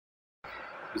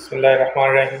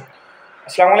Bismillahirrahmanirrahim.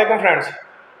 Assalamu alaikum friends.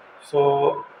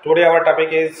 So today our topic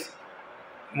is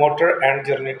motor and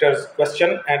generators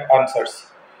question and answers.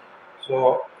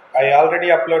 So I already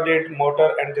uploaded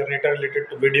motor and generator related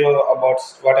to video about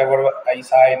whatever I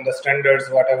saw in the standards,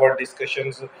 whatever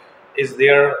discussions is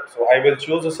there. So I will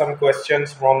choose some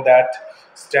questions from that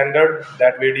standard,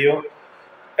 that video,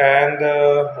 and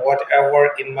whatever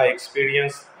in my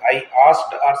experience I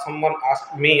asked or someone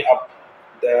asked me up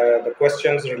the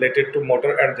questions related to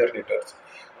motor and generators.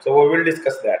 So we will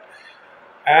discuss that.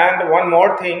 And one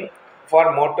more thing,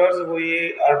 for motors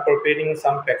we are preparing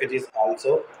some packages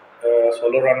also,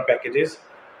 solar run packages.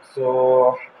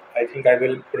 So I think I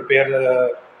will prepare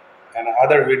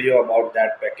another video about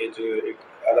that package.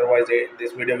 Otherwise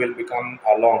this video will become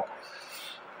long.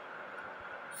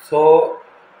 So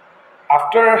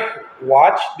after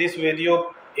watch this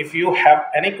video, if you have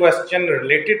any question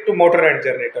related to motor and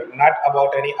generator, not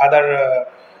about any other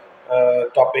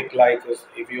topic, like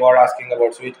if you are asking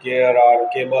about switch gear or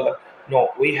cable, no,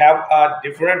 we have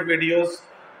different videos.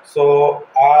 So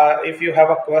if you have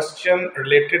a question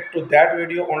related to that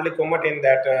video, only comment in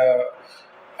that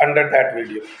under that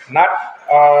video, not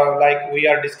like we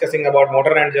are discussing about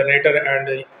motor and generator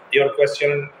and your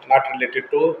question not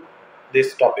related to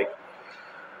this topic.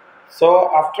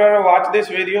 So after watch this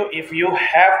video, if you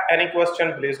have any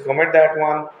question, please comment that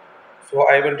one. So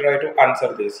I will try to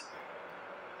answer this.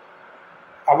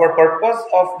 Our purpose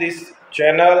of this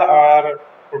channel are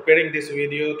preparing this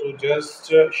video to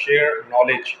just share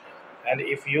knowledge. And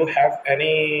if you have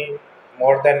any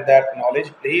more than that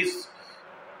knowledge, please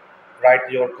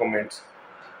write your comments.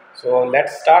 So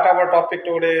let's start our topic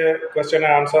today, question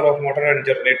and answer of motor and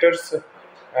generators.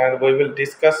 And we will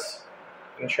discuss,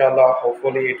 inshallah,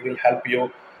 hopefully it will help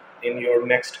you in your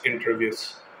next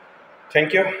interviews.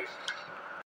 Thank you.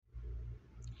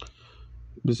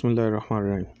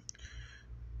 बिस्मिल्लाहिर्रहमानिर्रहीम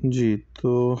जी।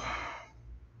 तो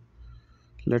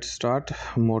let's start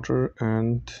motor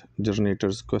and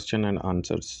generators question and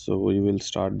answers. So we will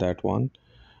start that one.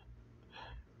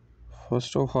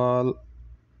 First of all,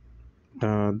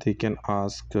 they can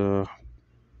ask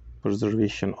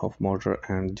preservation of motor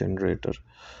and generator.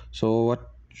 So what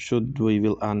should we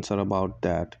will answer about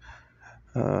that?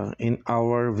 In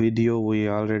our video we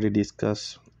already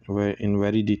discussed in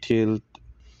very detailed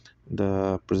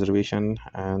the preservation,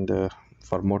 and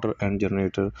for motor and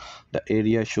generator the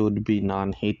area should be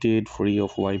non-heated, free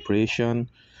of vibration,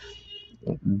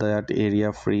 that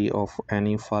area free of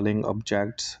any falling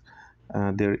objects.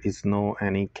 There is no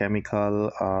any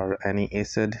chemical or any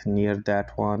acid near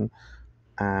that one,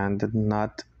 and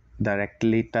not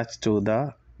directly touched to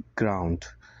the ground.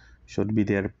 Should be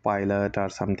there pilot or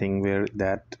something where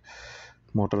that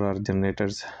motor or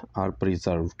generators are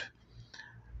preserved.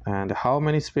 And how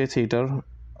many space heater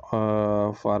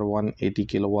for 180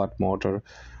 kilowatt motor?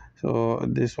 So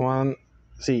this one,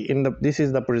 see, in the this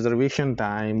is the preservation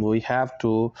time. We have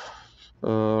to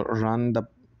run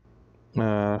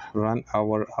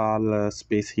our all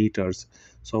space heaters.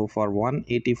 So for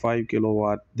 185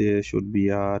 kilowatt there should be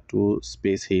a 2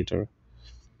 space heater.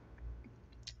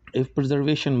 If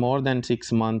preservation more than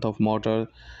 6 month of motor,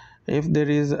 if there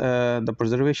is the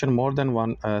preservation more than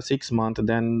 6 month,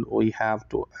 then we have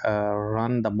to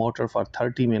run the motor for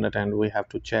 30 minutes and we have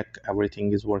to check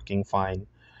everything is working fine.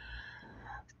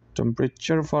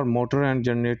 Temperature for motor and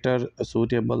generator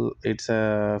suitable, it's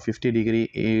 50 degree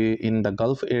in the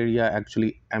Gulf area.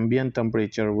 Actually ambient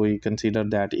temperature we consider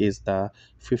that is the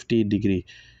 50 degree.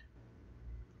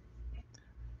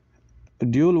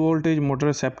 Dual voltage motor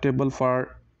acceptable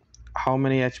for how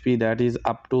many HP? That is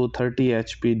up to 30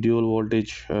 HP dual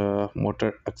voltage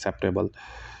motor acceptable.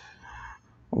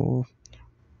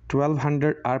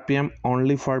 1200 RPM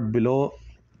only for below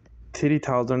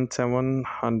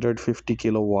 3750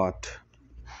 kilowatt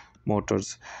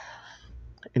motors.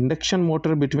 Induction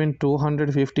motor between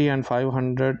 250 and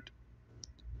 500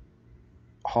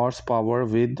 horsepower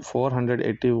with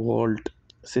 480 volt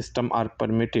system are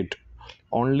permitted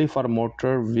only for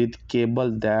motor with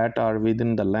cable that are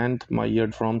within the length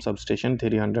measured from substation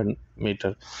 300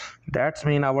 meter. That's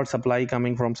mean our supply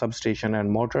coming from substation and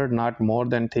motor not more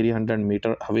than 300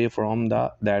 meter away from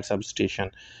that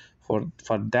substation. For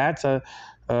that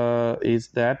is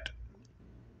that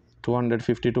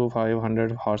 250 to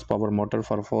 500 horsepower motor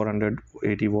for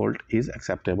 480 volt is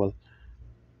acceptable.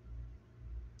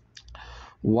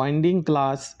 Winding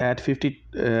class at 50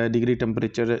 degree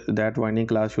temperature, that winding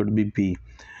class should be B.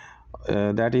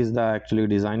 That is the actually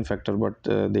design factor, but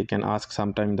they can ask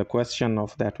sometime the question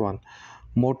of that one.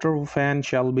 Motor fan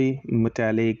shall be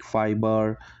metallic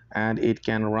fiber and it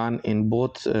can run in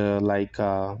both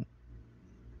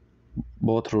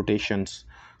both rotations,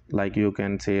 like you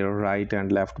can say right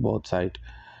and left both side.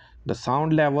 The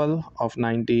sound level of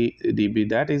 90 dB,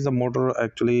 that is the motor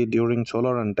actually during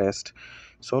solar run test.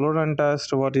 Solar run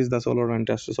test, what is the solar run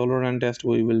test? Solar run test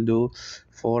we will do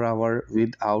 4 hour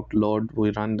without load,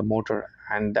 we run the motor,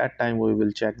 and that time we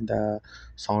will check the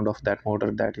sound of that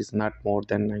motor, that is not more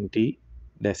than 90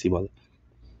 decibel.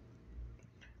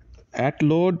 At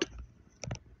load,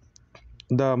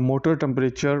 the motor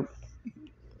temperature,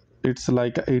 it's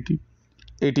like 80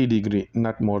 degree,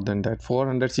 not more than that.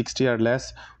 460 or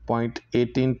less,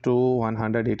 0.18 to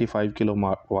 185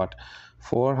 kilowatt.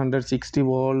 460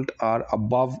 volt or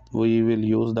above, we will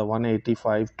use the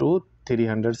 185 to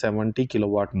 370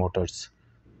 kilowatt motors.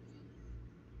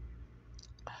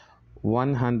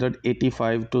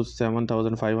 185 to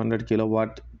 7500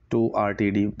 kilowatt, 2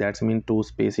 RTD, that's mean 2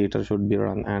 space heater should be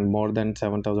run, and more than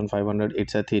 7500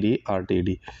 it's a 3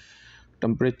 RTD.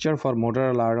 Temperature for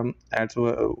motor alarm, as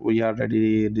we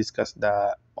already discussed,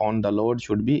 the on the load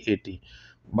should be 80,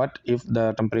 but if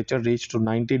the temperature reach to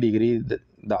 90 degree,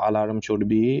 the alarm should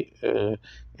be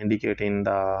indicate in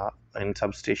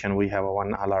substation. We have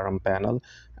one alarm panel,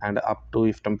 and up to,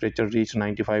 if temperature reach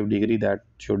 95 degree, that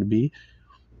should be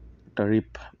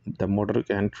trip, the motor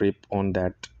can trip on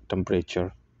that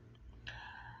temperature.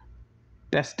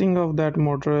 Testing of that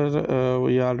motor,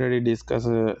 we already discussed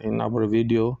in our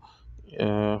video.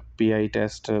 PI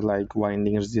test, like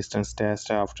winding resistance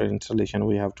test. After installation,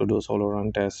 we have to do solar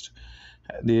run test.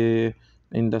 The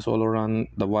In the solar run,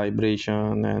 the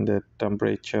vibration and the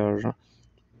temperature,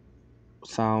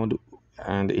 sound,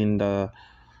 and in the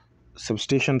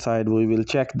substation side, we will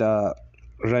check the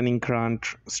running current,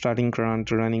 starting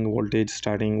current, running voltage,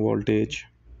 starting voltage.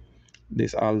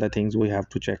 These all the things we have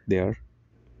to check there.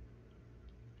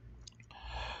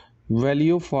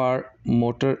 Value for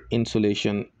motor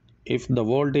insulation: if the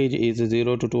voltage is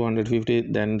 0 to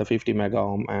 250, then the 50 mega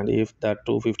ohm, and if that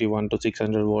 251 to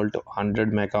 600 volt,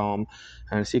 100 mega ohm,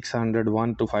 and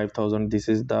 601 to 5000, this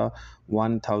is the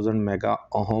 1000 mega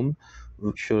ohm.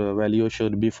 Value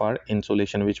should be for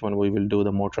insulation, which one we will do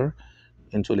the motor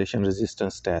insulation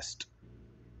resistance test.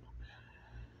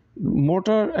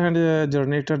 Motor and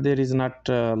generator, there is not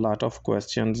a lot of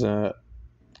questions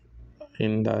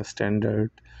in the standard,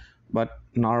 but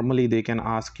normally they can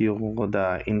ask you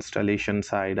the installation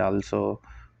side also,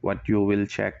 what you will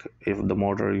check if the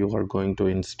motor you are going to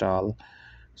install.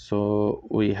 So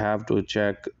we have to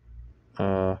check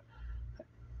uh,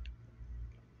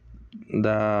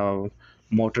 the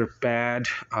motor pad,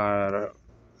 or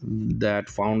that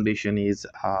foundation is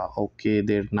okay,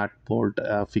 they're not bolt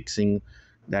fixing,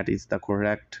 that is the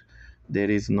correct, there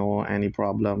is no any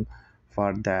problem.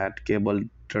 For that cable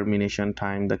termination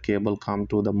time, the cable come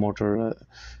to the motor,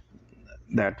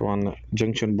 that one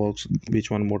junction box,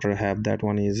 which one motor have, that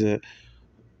one is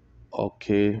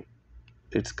okay,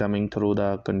 it's coming through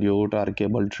the conduit or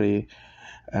cable tray,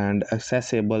 and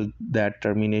accessible that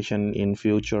termination in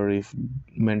future. If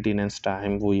maintenance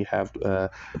time, we have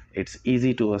it's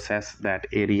easy to assess that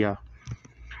area.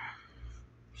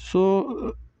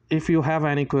 So if you have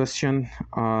any question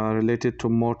related to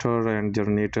motor and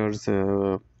generators,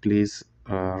 please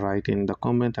write in the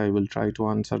comment, I will try to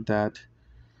answer that.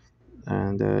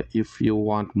 And if you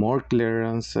want more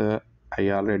clearance, I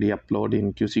already upload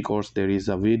in QC course, there is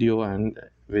a video and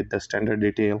with the standard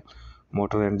detail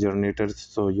motor and generators,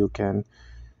 so you can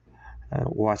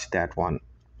watch that one.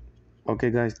 Okay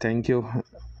guys, thank you.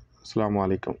 Assalamu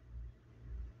alaikum.